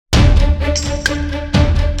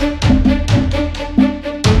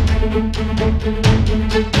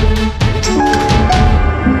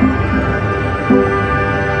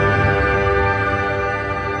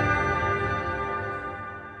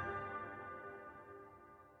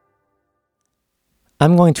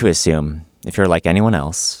I'm going to assume, if you're like anyone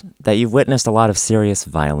else, that you've witnessed a lot of serious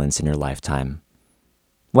violence in your lifetime.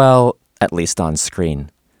 Well, at least on screen.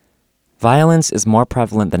 Violence is more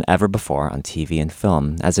prevalent than ever before on TV and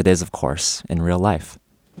film, as it is, of course, in real life.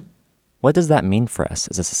 What does that mean for us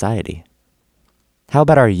as a society? How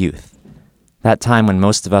about our youth? That time when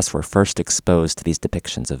most of us were first exposed to these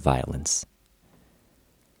depictions of violence.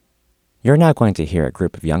 You're now going to hear a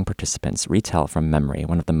group of young participants retell from memory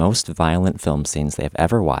one of the most violent film scenes they have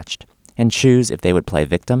ever watched and choose if they would play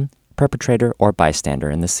victim, perpetrator, or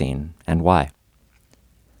bystander in the scene, and why.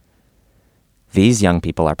 These young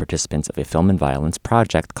people are participants of a film and violence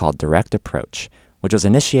project called Direct Approach, which was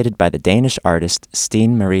initiated by the Danish artist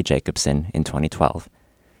Stine Marie Jacobsen in 2012,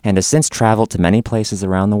 and has since traveled to many places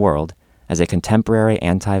around the world as a contemporary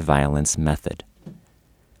anti-violence method.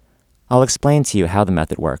 I'll explain to you how the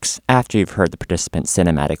method works after you've heard the participants'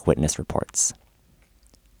 cinematic witness reports.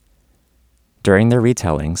 During their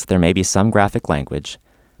retellings, there may be some graphic language,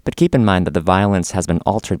 but keep in mind that the violence has been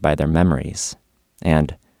altered by their memories.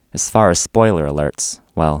 And, as far as spoiler alerts,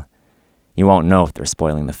 well, you won't know if they're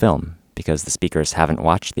spoiling the film, because the speakers haven't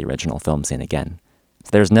watched the original film scene again. So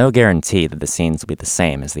there's no guarantee that the scenes will be the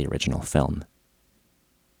same as the original film.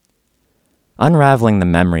 Unraveling the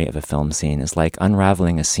memory of a film scene is like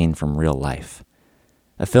unraveling a scene from real life.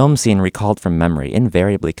 A film scene recalled from memory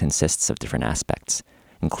invariably consists of different aspects,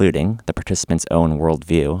 including the participant's own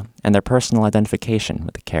worldview and their personal identification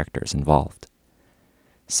with the characters involved.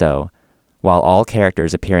 So, while all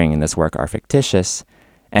characters appearing in this work are fictitious,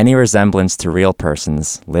 any resemblance to real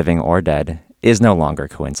persons, living or dead, is no longer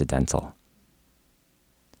coincidental.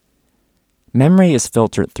 Memory is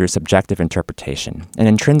filtered through subjective interpretation, and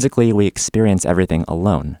intrinsically we experience everything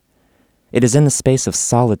alone. It is in the space of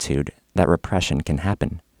solitude that repression can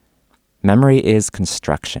happen. Memory is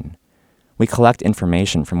construction. We collect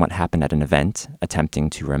information from what happened at an event, attempting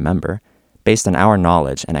to remember, based on our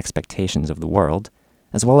knowledge and expectations of the world,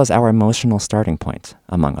 as well as our emotional starting point,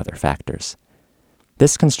 among other factors.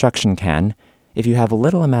 This construction can, if you have a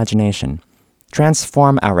little imagination,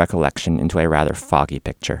 transform our recollection into a rather foggy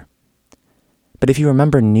picture. But if you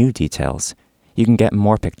remember new details, you can get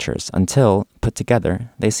more pictures until, put together,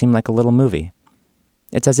 they seem like a little movie.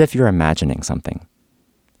 It's as if you're imagining something.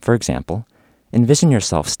 For example, envision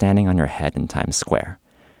yourself standing on your head in Times Square,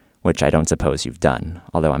 which I don't suppose you've done,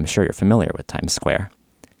 although I'm sure you're familiar with Times Square.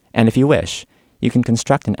 And if you wish, you can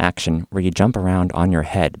construct an action where you jump around on your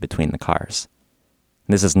head between the cars.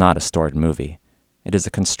 This is not a stored movie. It is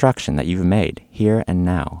a construction that you've made here and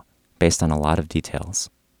now, based on a lot of details.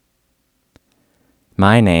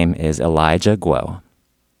 My name is Elijah Guo.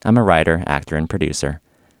 I'm a writer, actor, and producer,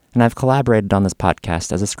 and I've collaborated on this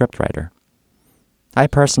podcast as a scriptwriter. I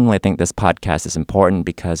personally think this podcast is important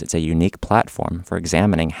because it's a unique platform for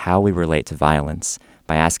examining how we relate to violence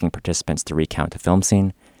by asking participants to recount a film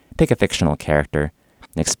scene, pick a fictional character,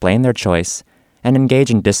 explain their choice, and engage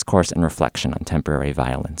in discourse and reflection on temporary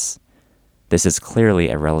violence. This is clearly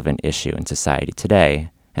a relevant issue in society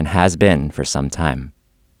today, and has been for some time.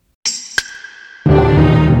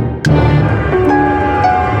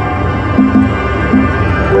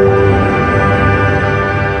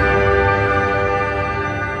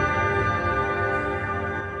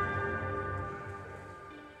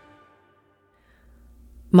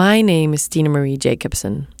 My name is Stine Marie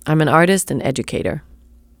Jacobsen. I'm an artist and educator.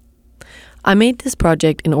 I made this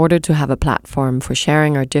project in order to have a platform for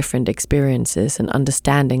sharing our different experiences and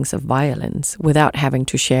understandings of violence without having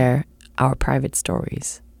to share our private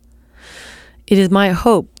stories. It is my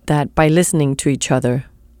hope that by listening to each other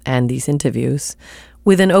and these interviews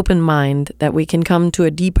with an open mind that we can come to a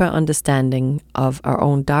deeper understanding of our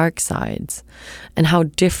own dark sides and how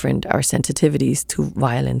different our sensitivities to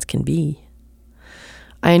violence can be.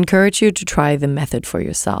 I encourage you to try the method for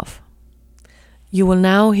yourself. You will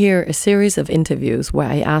now hear a series of interviews where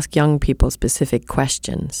I ask young people specific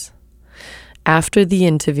questions. After the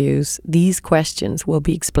interviews, these questions will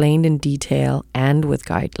be explained in detail and with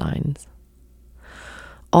guidelines.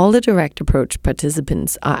 All the Direct Approach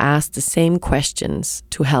participants are asked the same questions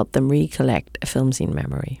to help them recollect a film scene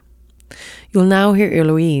memory. You'll now hear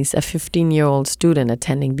Eloise, a 15-year-old student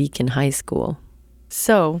attending Beacon High School.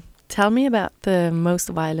 So, tell me about the most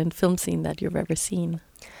violent film scene that you've ever seen.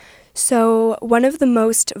 So one of the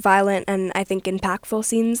most violent and I think impactful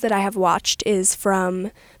scenes that I have watched is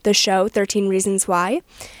from the show 13 Reasons Why.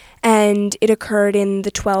 and it occurred in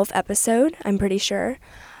the 12th episode, I'm pretty sure.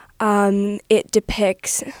 It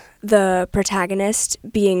depicts the protagonist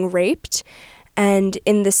being raped, and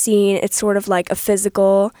in the scene, it's sort of like a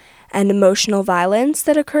physical and emotional violence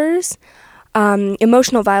that occurs.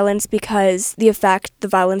 Emotional violence because the effect the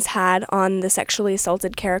violence had on the sexually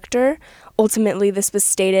assaulted character. Ultimately, this was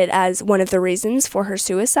stated as one of the reasons for her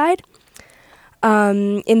suicide.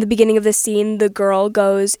 In the beginning of the scene, the girl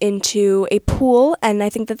goes into a pool, and I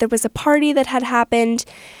think that there was a party that had happened,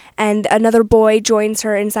 and another boy joins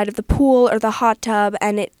her inside of the pool or the hot tub,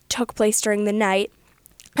 and it took place during the night.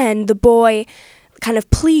 And the boy kind of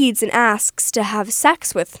pleads and asks to have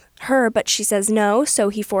sex with her, but she says no, so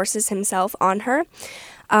he forces himself on her.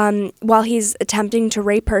 While he's attempting to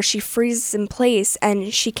rape her, she freezes in place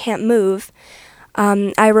and she can't move.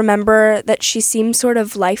 I remember that she seemed sort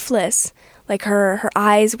of lifeless, like her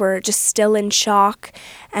eyes were just still in shock,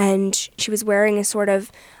 and she was wearing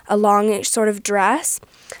a long sort of dress.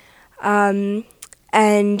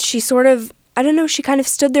 And she sort of, I don't know, she kind of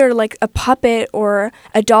stood there like a puppet or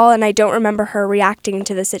a doll, and I don't remember her reacting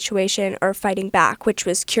to the situation or fighting back, which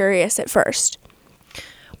was curious at first.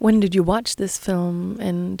 When did you watch this film,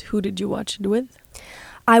 and who did you watch it with?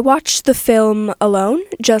 I watched the film alone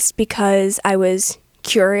just because I was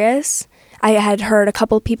curious. I had heard a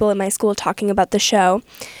couple people in my school talking about the show,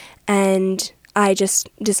 and I just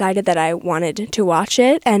decided that I wanted to watch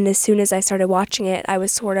it. And as soon as I started watching it, I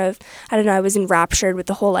was I was enraptured with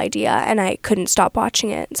the whole idea, and I couldn't stop watching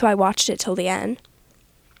it. So I watched it till the end.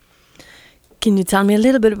 Can you tell me a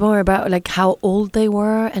little bit more about like how old they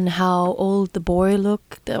were and how old the boy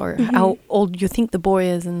looked, or how old you think the boy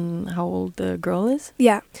is and how old the girl is?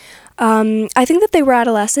 Yeah. I think that they were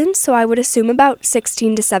adolescents, so I would assume about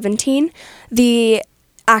 16 to 17. The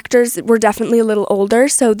actors were definitely a little older,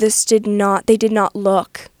 so they did not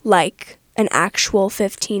look like an actual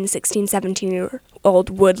 15, 16, 17-year-old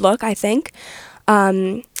would look, I think.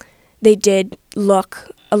 They did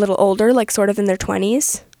look a little older, like sort of in their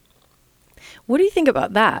 20s. What do you think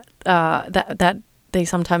about that? That they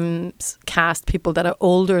sometimes cast people that are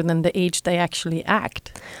older than the age they actually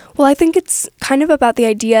act. Well, I think it's kind of about the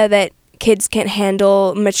idea that kids can't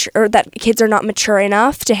handle or that kids are not mature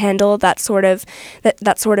enough to handle that sort of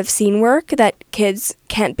scene work. That kids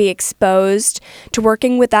can't be exposed to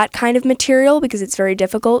working with that kind of material because it's very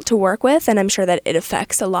difficult to work with, and I'm sure that it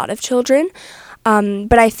affects a lot of children.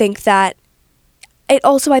 But I think that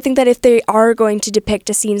if they are going to depict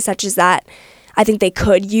a scene such as that, I think they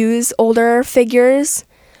could use older figures,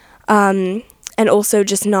 and also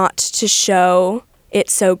just not to show it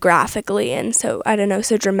so graphically and so, I don't know,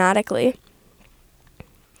 so dramatically.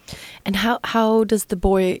 And how does the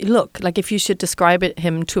boy look? Like if you should describe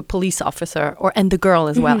him to a police officer and the girl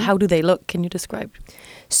as well, how do they look? Can you describe?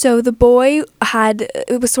 So the boy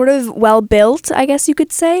it was sort of well built, I guess you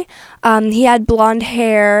could say. He had blonde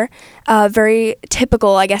hair, very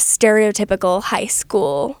typical, I guess, stereotypical high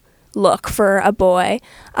school look for a boy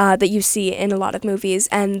that you see in a lot of movies.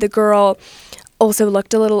 And the girl also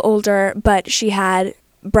looked a little older, but she had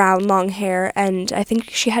brown long hair, and I think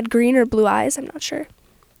she had green or blue eyes, I'm not sure.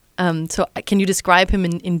 So can you describe him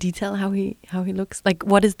in detail, how he looks? Like,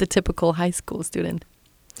 what is the typical high school student?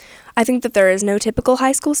 I think that there is no typical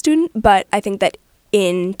high school student, but I think that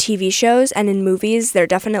in TV shows and in movies, there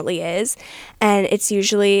definitely is. And it's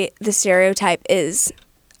usually the stereotype is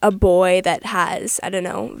a boy that has, I don't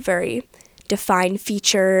know, very defined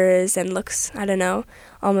features and looks, I don't know,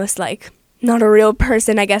 almost like not a real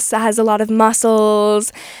person, I guess, that has a lot of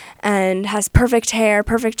muscles and has perfect hair,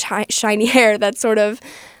 perfect shiny hair that's sort of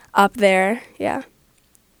up there, yeah.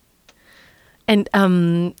 And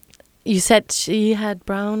you said she had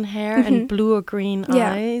brown hair and blue or green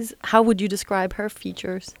eyes. How would you describe her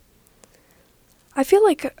features? I feel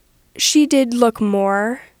like she did look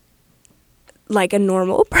more like a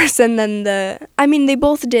normal person than they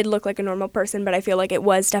both did look like a normal person, but I feel like it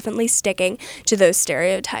was definitely sticking to those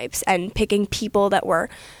stereotypes and picking people that were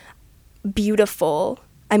beautiful.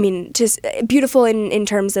 I mean, just beautiful in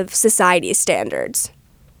terms of society's standards.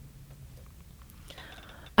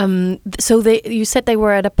 So you said they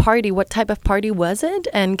were at a party. What type of party was it?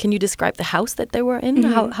 And can you describe the house that they were in?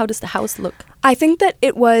 How does the house look? I think that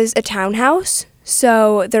it was a townhouse.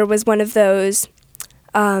 So there was one of those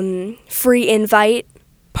free invite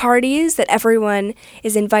parties that everyone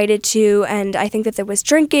is invited to. And I think that there was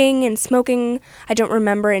drinking and smoking. I don't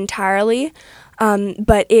remember entirely.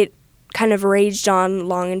 But it kind of raged on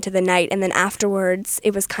long into the night. And then afterwards,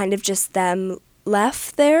 it was kind of just them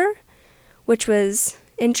left there, which was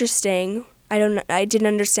interesting. I didn't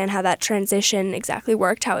understand how that transition exactly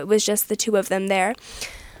worked, how it was just the two of them there.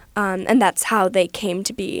 And that's how they came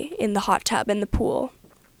to be in the hot tub and the pool.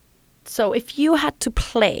 So if you had to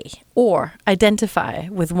play or identify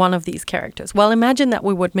with one of these characters, well, imagine that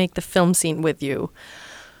we would make the film scene with you.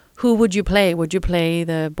 Who would you play? Would you play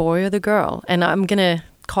the boy or the girl? And I'm going to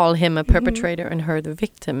call him a perpetrator and her the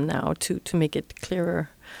victim now to make it clearer.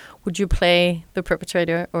 Would you play the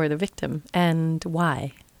perpetrator or the victim, and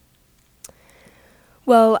why?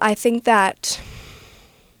 Well, I think that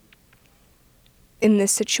in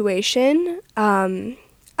this situation,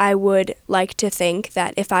 I would like to think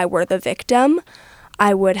that if I were the victim,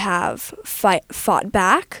 I would have fought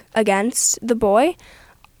back against the boy.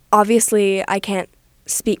 Obviously, I can't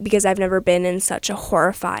speak because I've never been in such a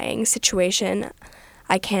horrifying situation.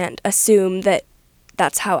 I can't assume that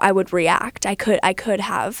that's how I would react. I could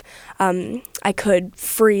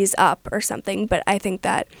freeze up or something, but I think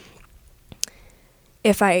that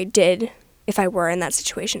if I were in that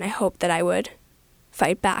situation, I hope that I would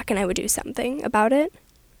fight back and I would do something about it.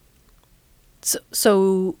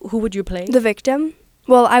 So who would you play? The victim.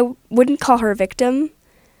 Well, I wouldn't call her a victim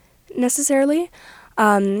necessarily.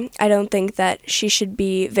 I don't think that she should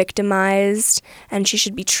be victimized and she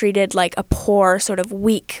should be treated like a poor, sort of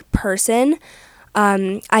weak person.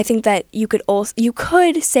 I think that you could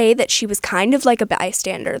say that she was kind of like a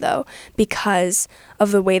bystander, though, because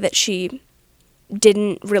of the way that she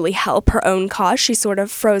didn't really help her own cause. She sort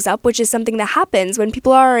of froze up, which is something that happens when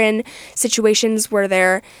people are in situations where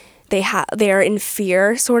they are in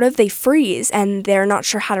fear, sort of. They freeze and they're not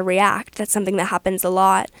sure how to react. That's something that happens a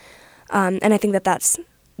lot. And I think that that's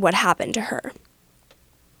what happened to her.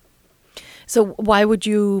 So why would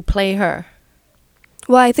you play her?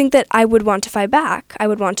 Well, I think that I would want to fight back. I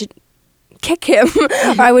would want to kick him.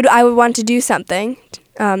 Or I would want to do something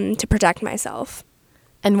to protect myself.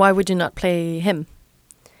 And why would you not play him?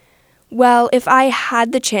 Well, if I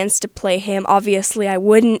had the chance to play him, obviously I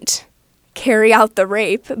wouldn't carry out the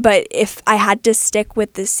rape. But if I had to stick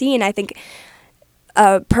with the scene, I think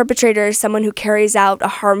a perpetrator is someone who carries out a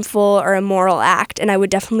harmful or immoral act. And I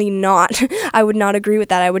would definitely not, I would not agree with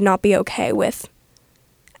that. I would not be okay with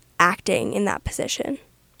acting in that position.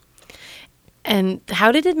 And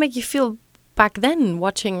how did it make you feel back then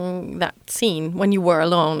watching that scene when you were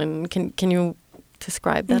alone? And can you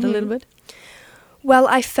describe that a little bit? Well,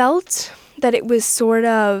 I felt that it was sort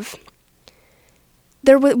of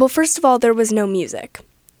first of all, there was no music.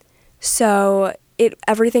 So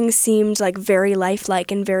everything seemed like very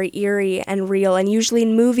lifelike and very eerie and real. And usually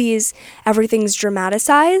in movies, everything's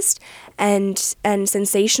dramatized and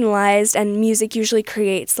sensationalized, and music usually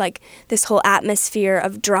creates like this whole atmosphere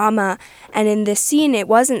of drama. And in this scene, it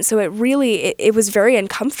wasn't. So it was very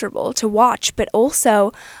uncomfortable to watch. But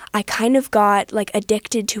also, I kind of got like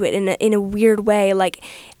addicted to it in a weird way. Like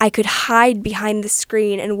I could hide behind the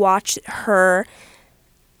screen and watch her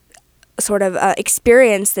sort of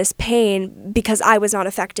experience this pain because I was not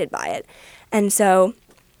affected by it. And so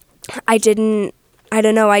I didn't want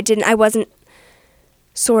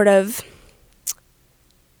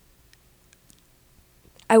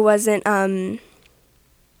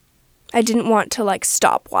to like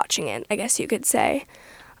stop watching it, I guess you could say.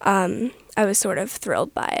 I was sort of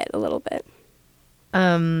thrilled by it a little bit.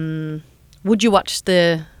 Would you watch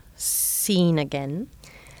the scene again?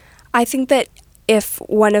 I think that if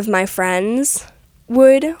one of my friends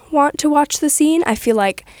would want to watch the scene, I feel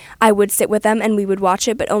like I would sit with them and we would watch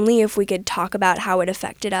it, but only if we could talk about how it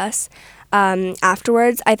affected us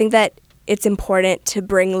afterwards. I think that it's important to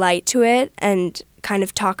bring light to it and kind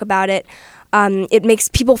of talk about it. It makes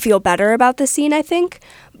people feel better about the scene, I think,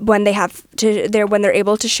 when they're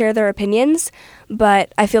able to share their opinions.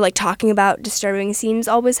 But I feel like talking about disturbing scenes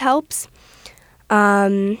always helps.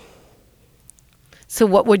 So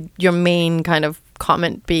what would your main kind of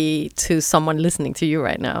comment be to someone listening to you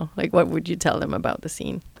right now? Like, what would you tell them about the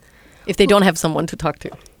scene if they don't have someone to talk to?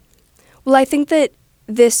 Well, I think that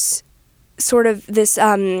this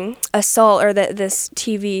assault or this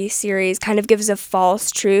TV series kind of gives a false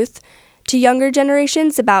truth to younger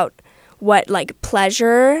generations about what like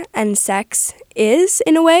pleasure and sex is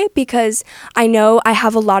in a way, because I know I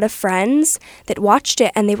have a lot of friends that watched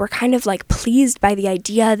it and they were kind of like pleased by the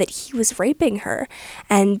idea that he was raping her,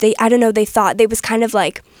 and they thought it was kind of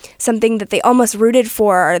like something that they almost rooted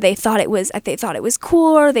for, or they thought it was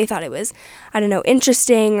cool, or they thought it was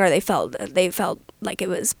interesting, or they felt like it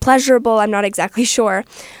was pleasurable. I'm not exactly sure,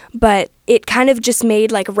 but it kind of just made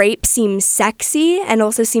like rape seem sexy and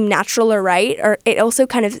also seem natural or right, or it also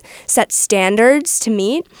kind of set standards to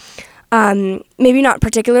meet. Maybe not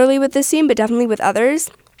particularly with this scene, but definitely with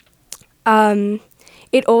others.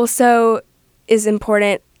 It also is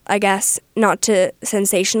important, I guess, not to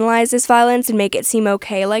sensationalize this violence and make it seem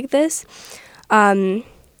okay like this. Tell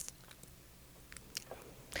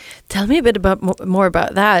me a bit more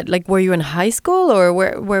about that. Like, were you in high school, or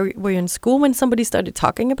were you in school when somebody started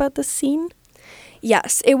talking about this scene?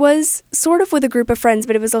 Yes, it was sort of with a group of friends,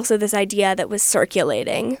 but it was also this idea that was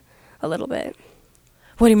circulating a little bit.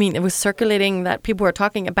 What do you mean? It was circulating that people were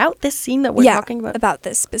talking about this scene that we're talking about? About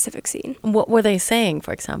this specific scene. What were they saying,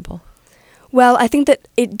 for example? Well, I think that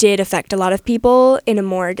it did affect a lot of people in a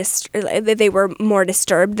more they were more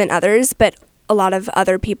disturbed than others, but a lot of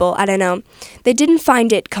other people, I don't know, they didn't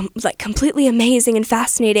find it completely amazing and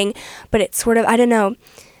fascinating, but it's sort of, I don't know,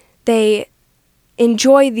 they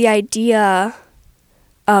enjoy the idea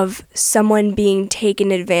of someone being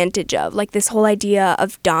taken advantage of. Like, this whole idea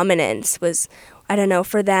of dominance was, I don't know,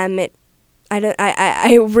 for them,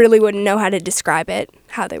 I really wouldn't know how to describe it,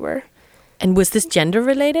 how they were. And was this gender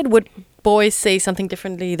related? Would boys say something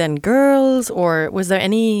differently than girls, or was there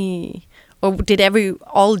any, or did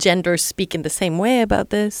all genders speak in the same way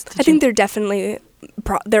about this? I think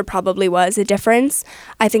there probably was a difference.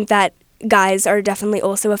 I think that guys are definitely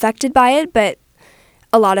also affected by it, but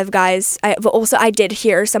a lot of guys, I did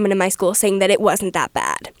hear someone in my school saying that it wasn't that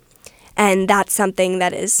bad. And that's something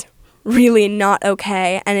that is really not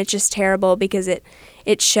okay, and it's just terrible because it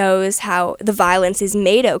shows how the violence is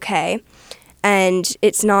made okay, and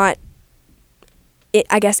it's not,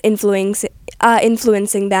 I guess, influencing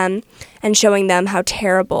them and showing them how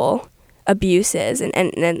terrible abuse is,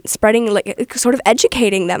 and spreading, like, sort of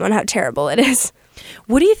educating them on how terrible it is.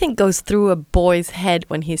 What do you think goes through a boy's head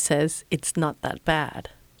when he says it's not that bad?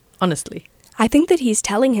 Honestly. I think that he's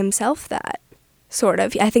telling himself that, sort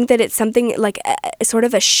of. I think that it's something like sort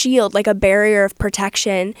of a shield, like a barrier of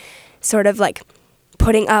protection, sort of like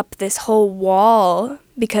putting up this whole wall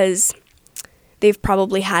because they've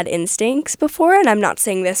probably had instincts before. And I'm not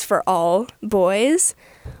saying this for all boys,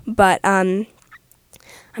 but I'm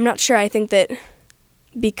not sure. I think that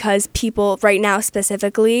because people right now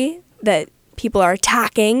specifically, that people are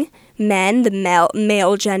attacking men, the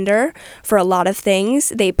male gender, for a lot of things.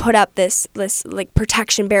 They put up this like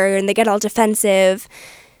protection barrier and they get all defensive.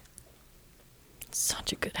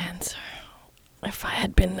 Such a good answer. If I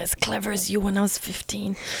had been as clever as you when I was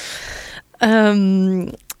 15.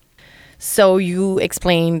 So you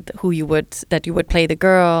explained that you would play the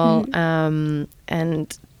girl,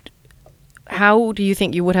 and how do you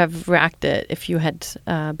think you would have reacted if you had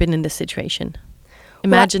been in this situation?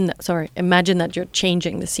 Imagine that you're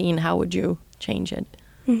changing the scene. How would you change it?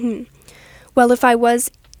 Mm-hmm. Well, if I was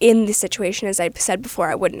in the situation, as I said before,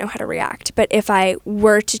 I wouldn't know how to react. But if I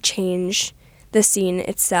were to change the scene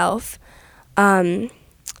itself, I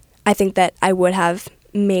think that I would have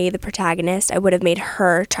made the protagonist, I would have made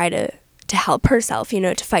her try to help herself,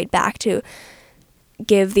 to fight back, to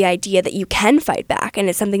give the idea that you can fight back and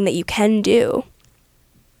it's something that you can do.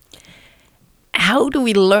 How do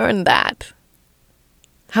we learn that?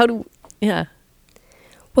 Well,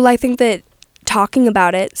 I think that talking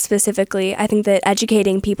about it specifically, I think that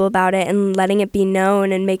educating people about it and letting it be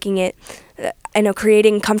known and making it,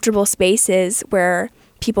 creating comfortable spaces where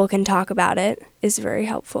people can talk about it is very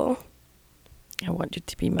helpful. I want you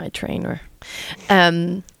to be my trainer.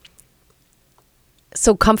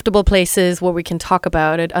 So comfortable places where we can talk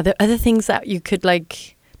about it. Are there other things that you could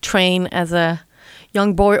train as a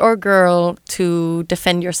young boy or girl to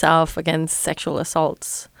defend yourself against sexual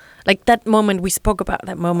assaults? Like that moment, we spoke about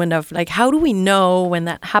that moment of how do we know when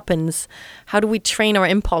that happens? How do we train our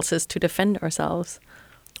impulses to defend ourselves?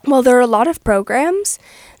 Well, there are a lot of programs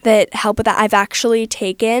that help with that. I've actually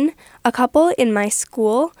taken a couple in my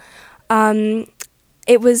school.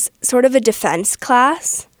 It was sort of a defense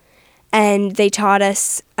class, and they taught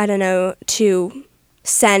us, to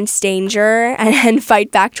sense danger and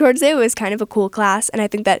fight back towards it. It was kind of a cool class, and I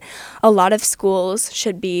think that a lot of schools it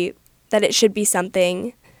should be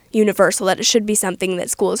something universal, that it should be something that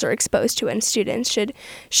schools are exposed to and students should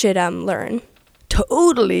learn.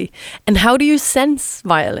 Totally. And how do you sense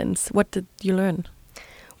violence? What did you learn?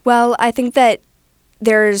 Well, I think that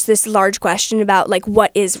there's this large question about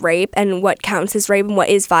what is rape and what counts as rape and what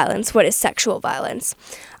is violence, what is sexual violence.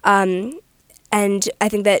 And I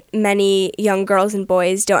think that many young girls and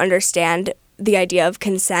boys don't understand the idea of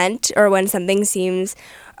consent or when something seems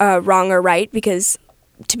wrong or right, because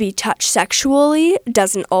to be touched sexually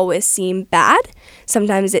doesn't always seem bad.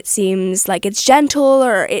 Sometimes it seems like it's gentle,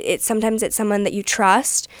 or sometimes it's someone that you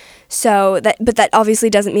trust. But that obviously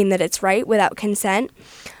doesn't mean that it's right without consent.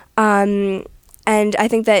 And I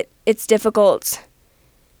think that it's difficult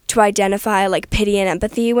to identify pity and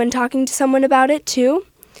empathy when talking to someone about it too.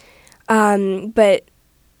 But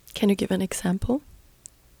can you give an example?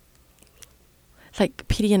 like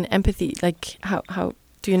pity and empathy? Like how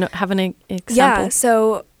do you have an example? Yeah,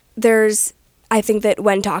 so I think that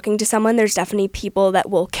when talking to someone, there's definitely people that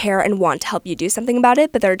will care and want to help you do something about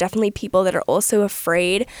it, but there are definitely people that are also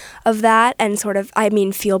afraid of that and sort of,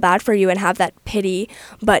 feel bad for you and have that pity,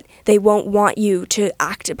 but they won't want you to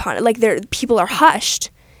act upon it. Like, people are hushed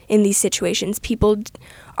in these situations. People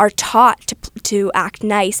are taught to act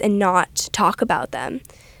nice and not talk about them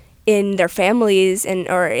in their families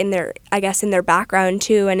or in their, I guess, in their background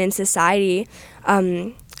too, and in society.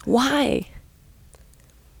 Why?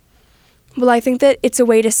 Well, I think that it's a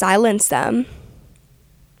way to silence them.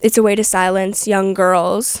 It's a way to silence young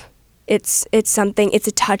girls. It's a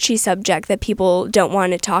touchy subject that people don't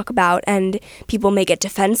want to talk about, and people may get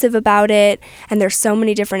defensive about it, and there's so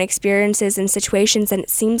many different experiences and situations, and it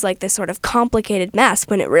seems like this sort of complicated mess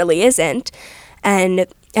when it really isn't. And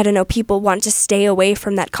I don't know, people want to stay away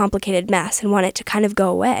from that complicated mess and want it to kind of go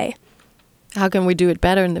away. How can we do it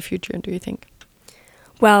better in the future, do you think?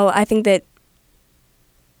 Well, I think that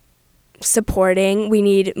we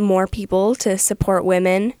need more people to support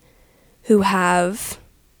women who have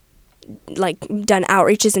done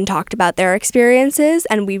outreaches and talked about their experiences,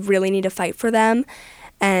 and we really need to fight for them,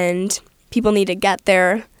 and people need to get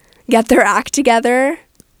their act together.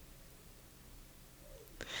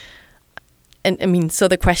 And so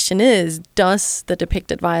the question is, does the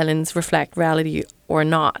depicted violence reflect reality or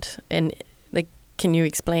not? And can you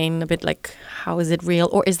explain a bit, how is it real,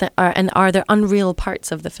 or are there unreal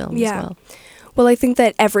parts of the film as well? Well, I think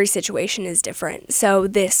that every situation is different. So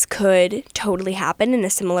this could totally happen in a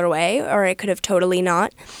similar way, or it could have totally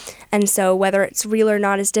not. And so whether it's real or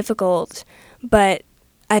not is difficult. But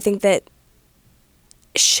I think that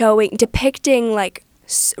depicting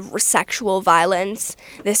sexual violence,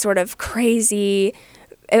 this sort of crazy,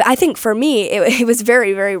 I think for me, it was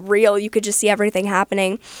very, very real. You could just see everything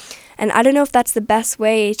happening. And I don't know if that's the best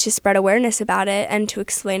way to spread awareness about it and to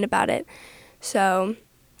explain about it. So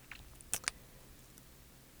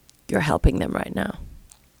you're helping them right now.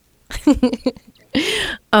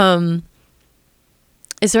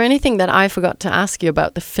 Is there anything that I forgot to ask you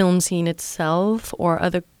about the film scene itself, or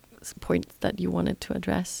other points that you wanted to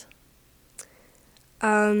address?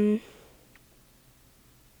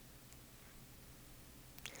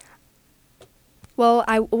 Well,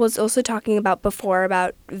 I was also talking about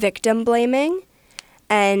victim blaming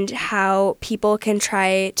and how people can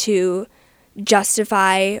try to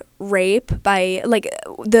justify rape by,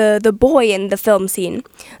 the boy in the film scene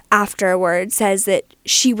afterwards says that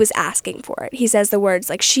she was asking for it. He says the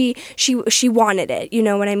words she wanted it, you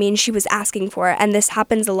know what I mean? She was asking for it, and this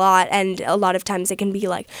happens a lot, and a lot of times it can be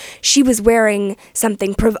she was wearing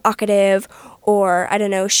something provocative, or I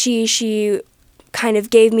don't know, she kind of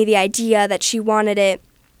gave me the idea that she wanted it.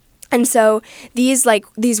 And so these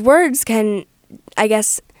words can, I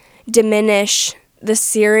guess, diminish the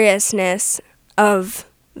seriousness of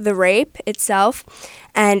the rape itself,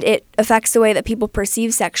 and it affects the way that people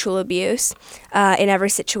perceive sexual abuse in every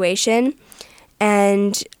situation.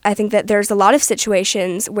 And I think that there's a lot of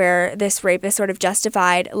situations where this rape is sort of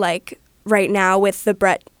justified, like right now with the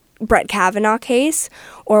Brett Kavanaugh case,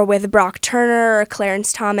 or with Brock Turner or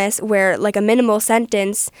Clarence Thomas, where a minimal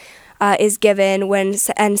sentence is given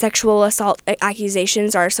and sexual assault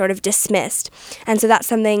accusations are sort of dismissed. And so that's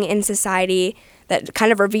something in society that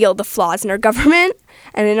kind of revealed the flaws in our government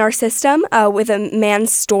and in our system, with a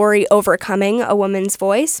man's story overcoming a woman's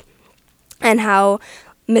voice, and how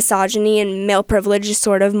misogyny and male privilege is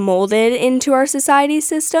sort of molded into our society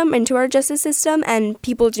system, into our justice system, and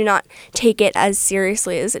people do not take it as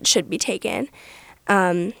seriously as it should be taken.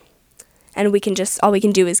 And all we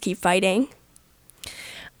can do is keep fighting.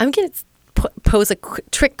 I'm going to pose a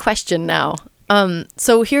trick question now.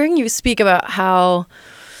 So hearing you speak about how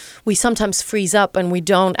we sometimes freeze up and we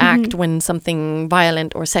don't act when something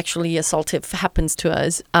violent or sexually assaultive happens to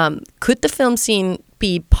us, could the film scene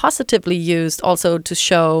be positively used also to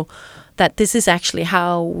show that this is actually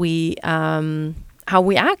how we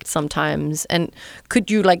act sometimes? And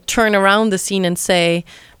could you turn around the scene and say,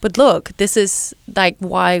 but look, this is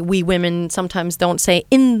why we women sometimes don't say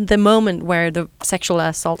in the moment where the sexual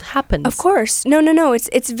assault happens? Of course. No.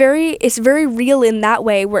 It's very real in that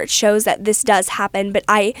way, where it shows that this does happen. But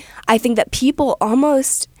I think that people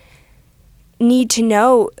almost need to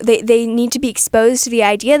know, they need to be exposed to the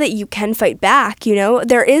idea that you can fight back, you know?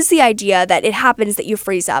 There is the idea that it happens that you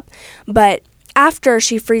freeze up, but after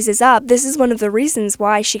she freezes up, this is one of the reasons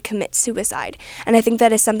why she commits suicide. And I think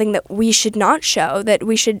that is something that we should not show, that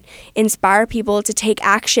we should inspire people to take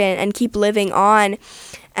action and keep living on.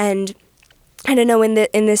 And I don't know, in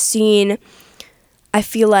this scene, I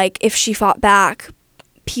feel like if she fought back,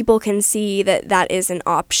 people can see that that is an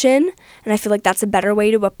option. And I feel like that's a better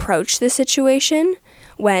way to approach the situation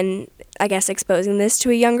when, I guess, exposing this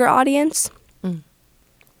to a younger audience.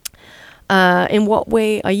 In what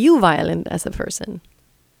way are you violent as a person?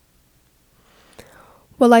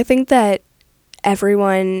 Well, I think that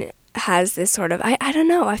everyone has this sort of, I don't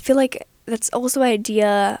know, I feel like that's also an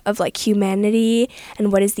idea of like humanity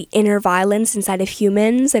and what is the inner violence inside of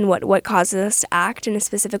humans and what causes us to act in a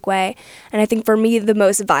specific way. And I think for me, the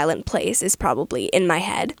most violent place is probably in my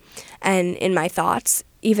head and in my thoughts.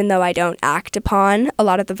 Even though I don't act upon a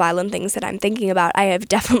lot of the violent things that I'm thinking about, I have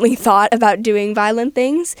definitely thought about doing violent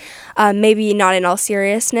things. Maybe not in all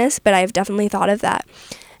seriousness, but I have definitely thought of that.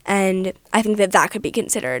 And I think that that could be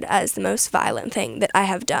considered as the most violent thing that I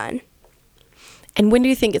have done. And when do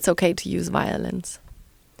you think it's okay to use violence?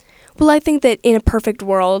 Well, I think that in a perfect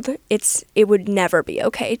world, it would never be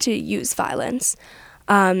okay to use violence.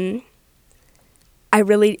 I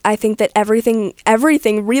think that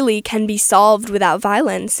everything really can be solved without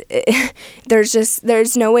violence.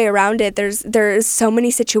 There's no way around it. There's so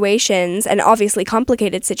many situations, and obviously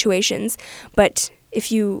complicated situations, but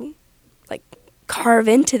if you carve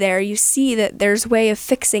into there, you see that there's a way of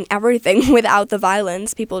fixing everything without the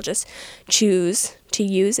violence. People just choose to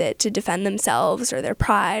use it to defend themselves or their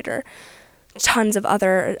pride or tons of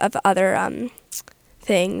other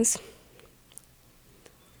things.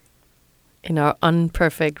 In our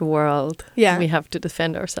unperfect world, yeah, we have to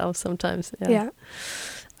defend ourselves sometimes. Yeah.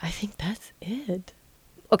 I think that's it.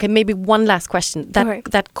 Okay, maybe one last question.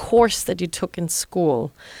 That course that you took in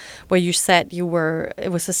school, where you said it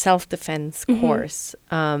was a self-defense course,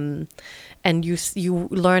 and you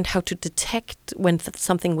learned how to detect when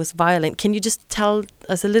something was violent. Can you just tell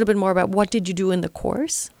us a little bit more about what did you do in the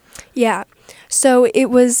course? Yeah, so it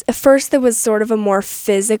was, at first there was sort of a more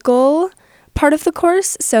physical part of the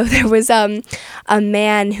course. So there was a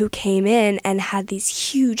man who came in and had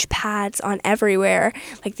these huge pads on everywhere,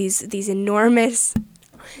 like these enormous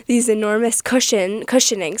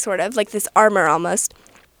cushioning, sort of like this armor almost.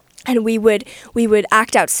 And we would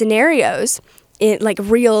act out scenarios, in like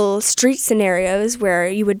real street scenarios where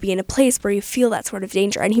you would be in a place where you feel that sort of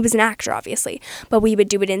danger. And he was an actor, obviously, but we would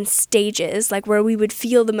do it in stages, like where we would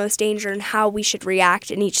feel the most danger and how we should react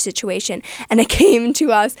in each situation. And it came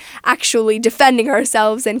to us actually defending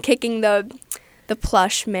ourselves and kicking the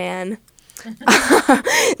plush man,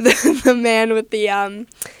 the man with the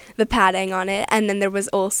padding on it. And then there was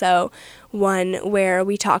also one where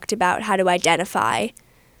we talked about how to identify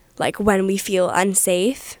like when we feel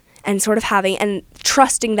unsafe, and sort of having and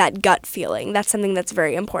trusting that gut feeling. That's something that's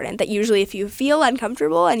very important. That usually if you feel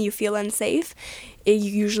uncomfortable and you feel unsafe, you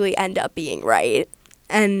usually end up being right.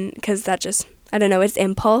 And because that just, I don't know, it's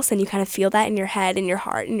impulse, and you kind of feel that in your head, in your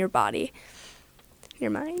heart, in your body,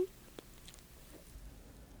 your mind.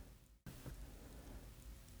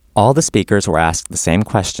 All the speakers were asked the same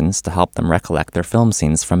questions to help them recollect their film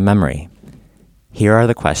scenes from memory. Here are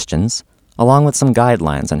the questions, along with some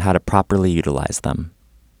guidelines on how to properly utilize them.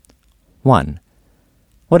 1.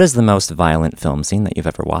 What is the most violent film scene that you've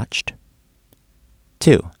ever watched?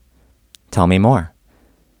 2. Tell me more.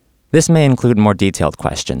 This may include more detailed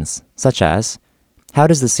questions, such as, how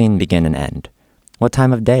does the scene begin and end? What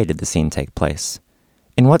time of day did the scene take place?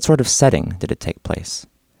 In what sort of setting did it take place?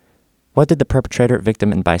 What did the perpetrator,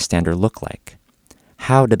 victim, and bystander look like?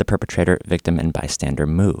 How did the perpetrator, victim, and bystander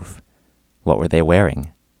move? What were they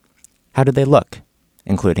wearing? How did they look,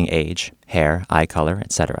 including age, hair, eye color,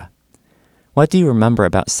 etc.? What do you remember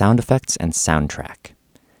about sound effects and soundtrack?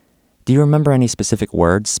 Do you remember any specific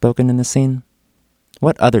words spoken in the scene?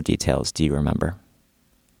 What other details do you remember?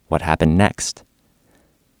 What happened next?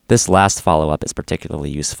 This last follow-up is particularly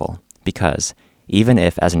useful because even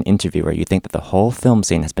if, as an interviewer, you think that the whole film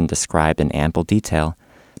scene has been described in ample detail,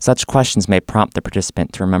 such questions may prompt the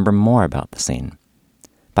participant to remember more about the scene.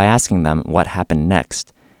 By asking them what happened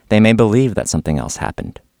next, they may believe that something else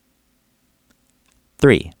happened.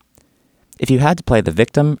 3. If you had to play the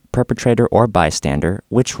victim, perpetrator, or bystander,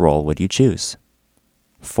 which role would you choose?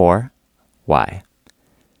 4. Why?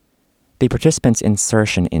 The participant's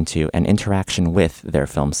insertion into and interaction with their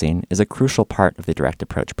film scene is a crucial part of the direct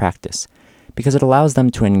approach practice because it allows them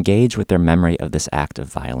to engage with their memory of this act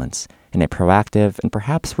of violence in a proactive and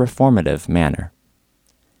perhaps reformative manner.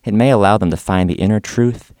 It may allow them to find the inner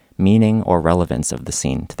truth, meaning, or relevance of the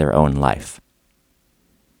scene to their own life.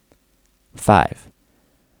 5.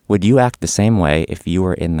 Would you act the same way if you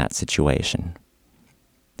were in that situation?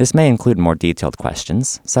 This may include more detailed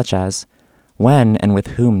questions, such as, when and with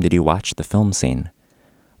whom did you watch the film scene?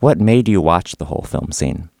 What made you watch the whole film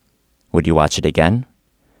scene? Would you watch it again?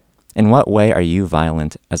 In what way are you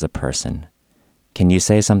violent as a person? Can you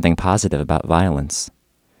say something positive about violence?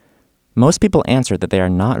 Most people answer that they are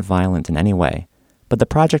not violent in any way, but the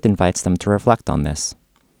project invites them to reflect on this.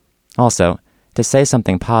 Also, to say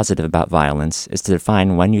something positive about violence is to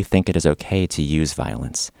define when you think it is okay to use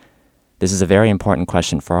violence. This is a very important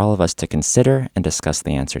question for all of us to consider and discuss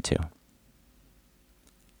the answer to.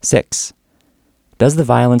 6. Does the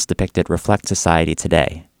violence depicted reflect society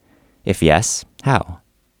today? If yes, how?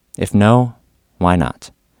 If no, why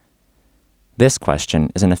not? This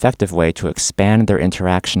question is an effective way to expand their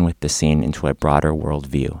interaction with the scene into a broader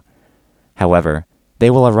worldview. However,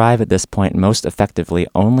 they will arrive at this point most effectively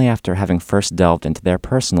only after having first delved into their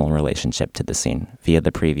personal relationship to the scene via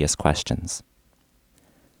the previous questions.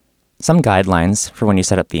 Some guidelines for when you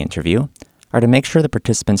set up the interview are to make sure the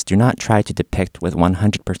participants do not try to depict with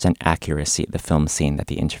 100% accuracy the film scene that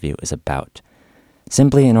the interview is about,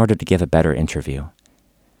 simply in order to give a better interview.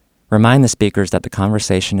 Remind the speakers that the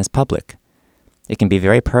conversation is public. It can be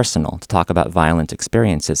very personal to talk about violent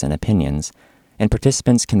experiences and opinions, and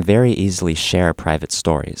participants can very easily share private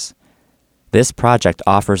stories. This project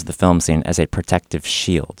offers the film scene as a protective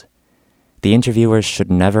shield. The interviewers should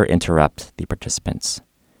never interrupt the participants.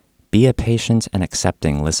 Be a patient and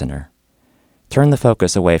accepting listener. Turn the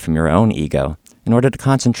focus away from your own ego in order to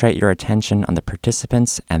concentrate your attention on the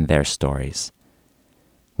participants and their stories.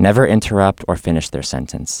 Never interrupt or finish their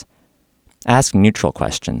sentence. Ask neutral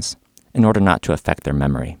questions in order not to affect their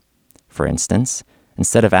memory. For instance,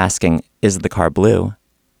 instead of asking, "Is the car blue?"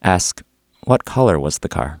 ask, "What color was the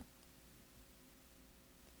car?"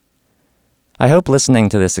 I hope listening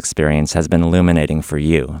to this experience has been illuminating for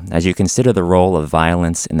you as you consider the role of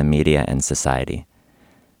violence in the media and society.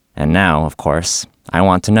 And now, of course, I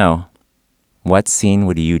want to know, what scene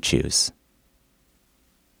would you choose?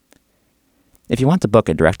 If you want to book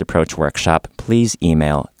a Direct Approach workshop, please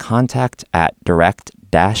email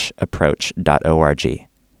contact@direct-approach.org.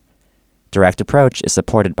 Direct Approach is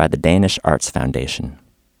supported by the Danish Arts Foundation.